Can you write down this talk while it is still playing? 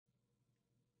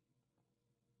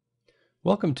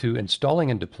Welcome to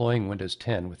Installing and Deploying Windows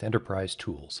 10 with Enterprise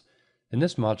Tools. In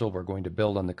this module, we're going to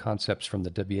build on the concepts from the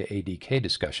WADK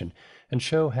discussion and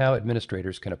show how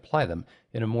administrators can apply them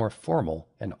in a more formal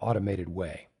and automated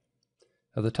way.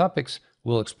 Now, the topics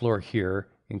we'll explore here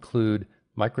include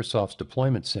Microsoft's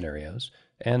deployment scenarios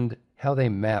and how they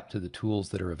map to the tools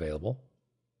that are available,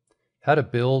 how to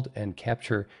build and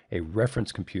capture a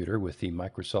reference computer with the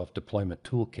Microsoft Deployment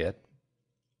Toolkit,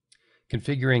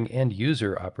 configuring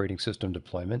end-user operating system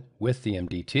deployment with the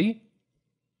MDT,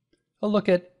 a look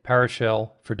at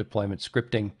PowerShell for deployment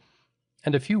scripting,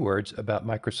 and a few words about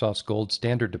Microsoft's gold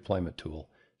standard deployment tool,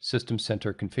 System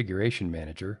Center Configuration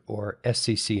Manager, or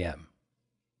SCCM.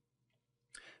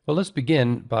 Well, let's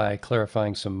begin by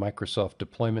clarifying some Microsoft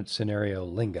deployment scenario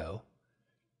lingo.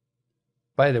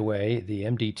 By the way, the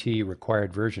MDT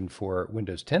required version for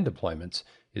Windows 10 deployments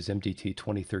is MDT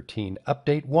 2013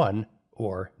 Update 1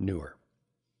 or newer.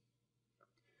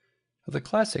 The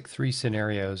classic three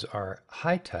scenarios are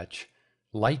high touch,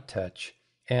 light touch,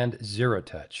 and zero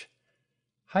touch.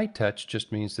 High touch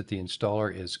just means that the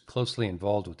installer is closely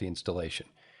involved with the installation,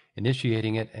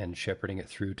 initiating it and shepherding it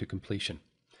through to completion.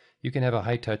 You can have a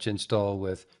high touch install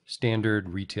with standard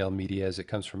retail media as it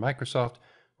comes from Microsoft,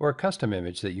 or a custom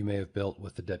image that you may have built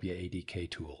with the WADK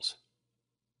tools.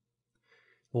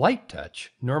 Light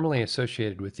touch, normally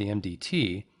associated with the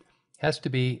MDT, has to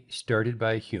be started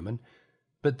by a human,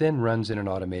 but then runs in an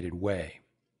automated way.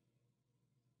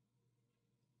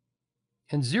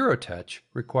 And zero touch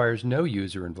requires no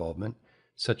user involvement,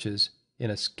 such as in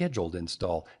a scheduled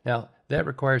install. Now, that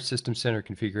requires System Center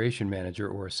Configuration Manager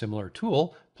or a similar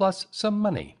tool, plus some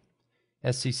money.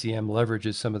 SCCM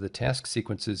leverages some of the task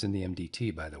sequences in the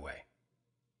MDT, by the way.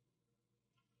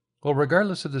 Well,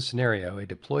 regardless of the scenario, a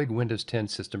deployed Windows 10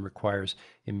 system requires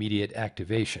immediate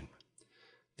activation.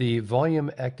 The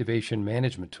Volume Activation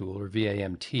Management Tool, or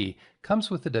VAMT, comes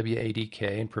with the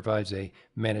WADK and provides a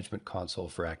management console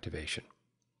for activation.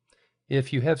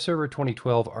 If you have Server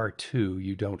 2012 R2,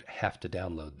 you don't have to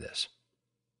download this.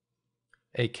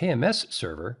 A KMS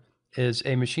server is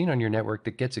a machine on your network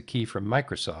that gets a key from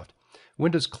Microsoft.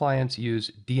 Windows clients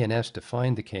use DNS to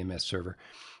find the KMS server,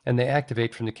 and they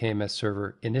activate from the KMS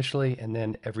server initially and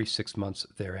then every 6 months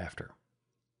thereafter.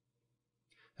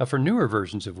 Now, for newer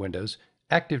versions of Windows,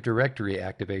 Active Directory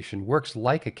activation works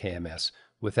like a KMS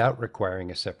without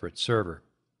requiring a separate server.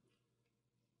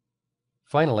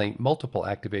 Finally, multiple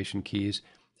activation keys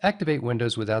activate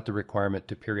Windows without the requirement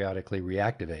to periodically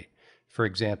reactivate. For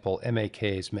example,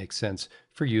 MAKs make sense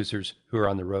for users who are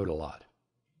on the road a lot.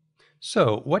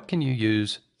 So, what can you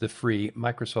use the free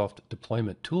Microsoft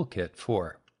Deployment Toolkit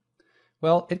for?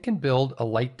 Well, it can build a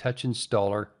light touch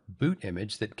installer boot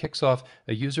image that kicks off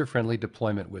a user-friendly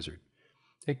deployment wizard.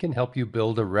 It can help you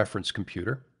build a reference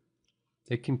computer.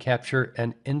 It can capture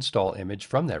an install image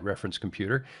from that reference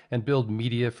computer and build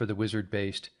media for the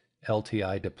wizard-based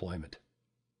LTI deployment.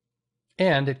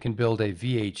 And it can build a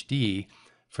VHD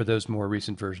for those more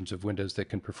recent versions of Windows that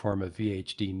can perform a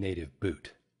VHD native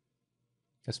boot.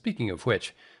 Now, speaking of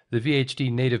which, the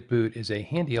VHD native boot is a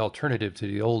handy alternative to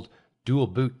the old dual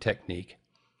boot technique,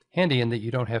 handy in that you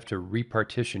don't have to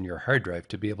repartition your hard drive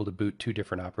to be able to boot two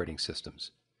different operating systems.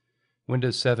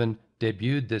 Windows 7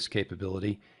 debuted this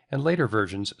capability, and later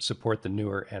versions support the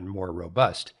newer and more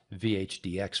robust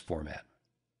VHDX format.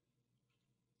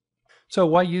 So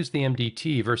why use the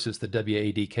MDT versus the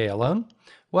WADK alone?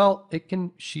 Well, it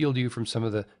can shield you from some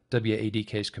of the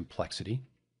WADK's complexity.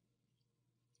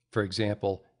 For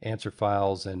example, answer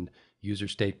files and user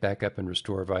state backup and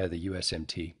restore via the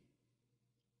USMT.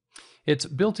 Its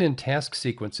built-in task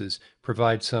sequences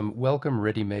provide some welcome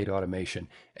ready-made automation,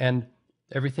 and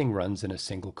everything runs in a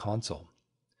single console.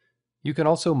 You can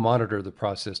also monitor the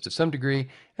process to some degree,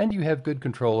 and you have good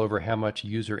control over how much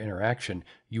user interaction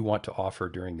you want to offer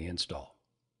during the install.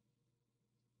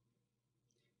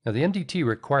 Now, the MDT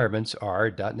requirements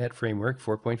are .NET Framework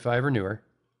 4.5 or newer,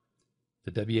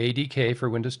 the WADK for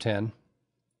Windows 10,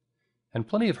 and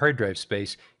plenty of hard drive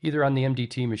space either on the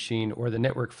MDT machine or the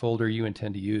network folder you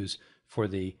intend to use for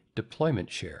the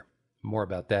deployment share. More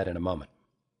about that in a moment.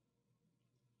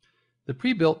 The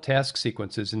pre-built task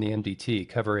sequences in the MDT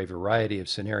cover a variety of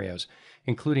scenarios,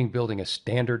 including building a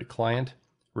standard client,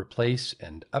 replace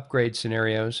and upgrade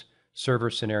scenarios, server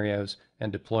scenarios,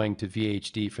 and deploying to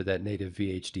VHD for that native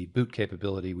VHD boot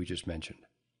capability we just mentioned.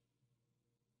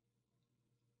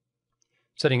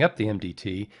 Setting up the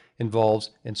MDT involves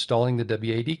installing the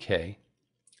WADK,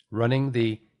 running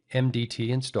the MDT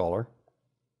installer,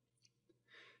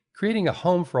 creating a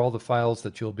home for all the files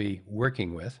that you'll be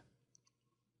working with,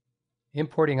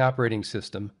 importing operating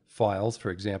system files,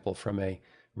 for example, from a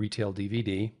retail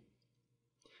DVD,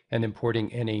 and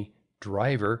importing any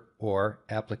driver or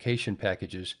application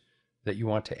packages that you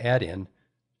want to add in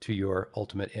to your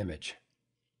ultimate image.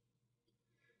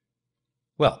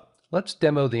 Well, let's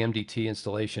demo the MDT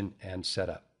installation and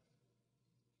setup.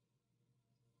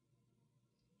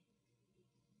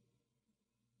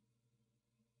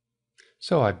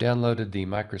 So I've downloaded the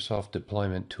Microsoft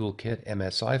Deployment Toolkit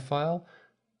MSI file.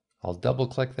 I'll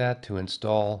double-click that to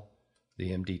install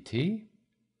the MDT,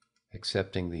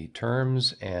 accepting the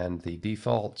terms and the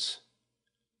defaults.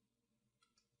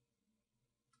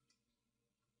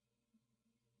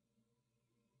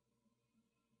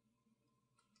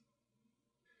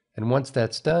 And once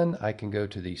that's done, I can go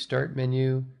to the Start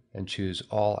menu and choose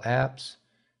All Apps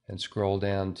and scroll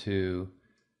down to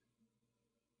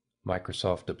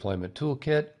Microsoft Deployment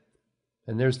Toolkit.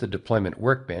 And there's the Deployment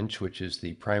Workbench, which is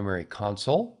the primary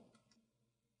console.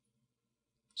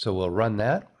 So we'll run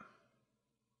that.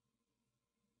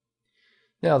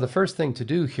 Now, the first thing to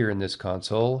do here in this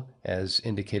console, as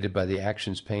indicated by the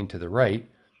Actions pane to the right,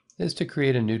 is to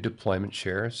create a new deployment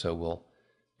share. So we'll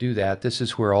do that. This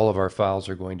is where all of our files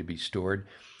are going to be stored.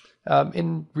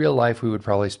 In real life, we would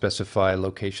probably specify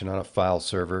location on a file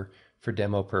server. For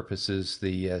demo purposes,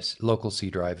 the local C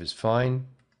drive is fine.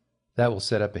 That will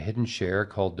set up a hidden share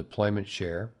called Deployment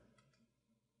Share.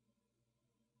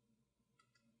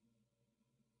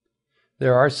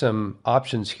 There are some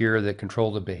options here that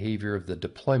control the behavior of the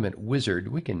deployment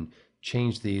wizard. We can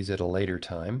change these at a later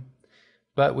time,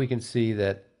 but we can see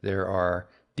that there are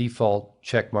default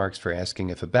check marks for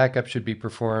asking if a backup should be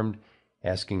performed,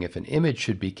 asking if an image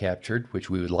should be captured,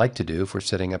 which we would like to do if we're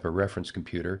setting up a reference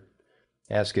computer,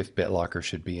 ask if BitLocker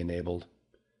should be enabled.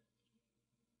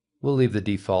 We'll leave the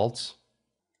defaults.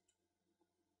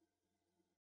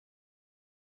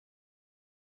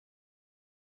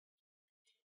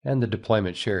 And the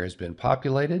deployment share has been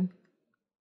populated.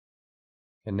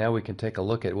 And now we can take a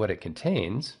look at what it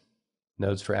contains.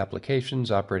 Nodes for applications,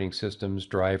 operating systems,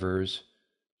 drivers,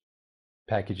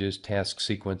 packages, task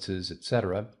sequences,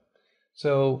 etc.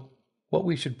 So what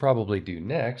we should probably do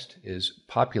next is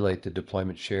populate the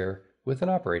deployment share with an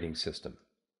operating system.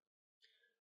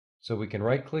 So we can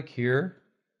right-click here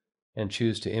and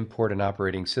choose to import an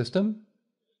operating system.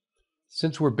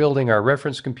 Since we're building our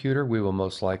reference computer, we will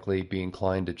most likely be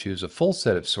inclined to choose a full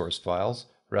set of source files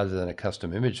rather than a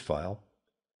custom image file.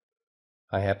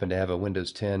 I happen to have a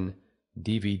Windows 10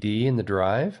 DVD in the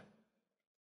drive,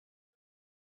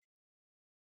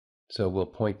 so we'll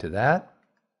point to that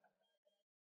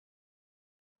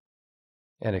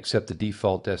and accept the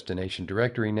default destination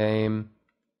directory name,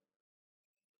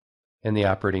 and the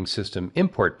operating system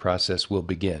import process will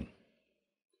begin.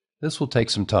 This will take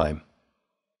some time.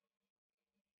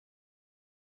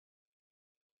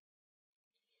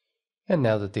 And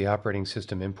now that the operating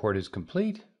system import is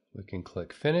complete, we can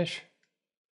click Finish.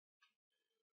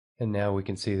 And now we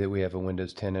can see that we have a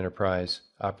Windows 10 Enterprise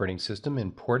operating system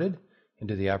imported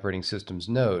into the operating system's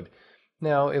node.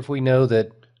 Now, if we know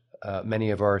that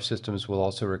many of our systems will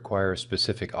also require a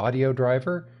specific audio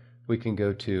driver, we can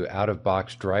go to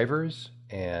out-of-box drivers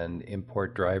and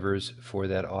import drivers for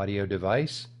that audio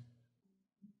device.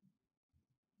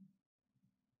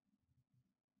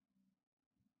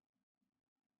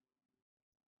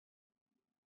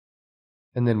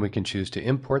 And then we can choose to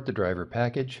import the driver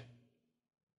package.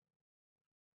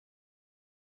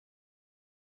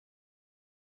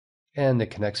 And the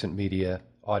Connexent Media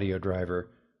audio driver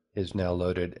is now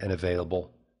loaded and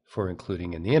available for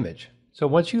including in the image. So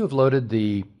once you have loaded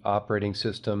the operating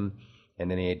system and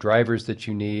any drivers that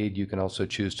you need, you can also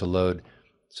choose to load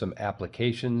some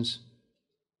applications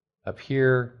up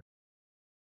here.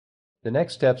 The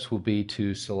next steps will be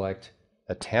to select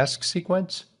a task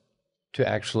sequence to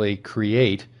actually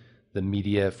create the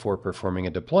media for performing a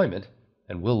deployment,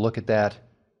 and we'll look at that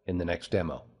in the next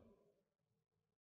demo.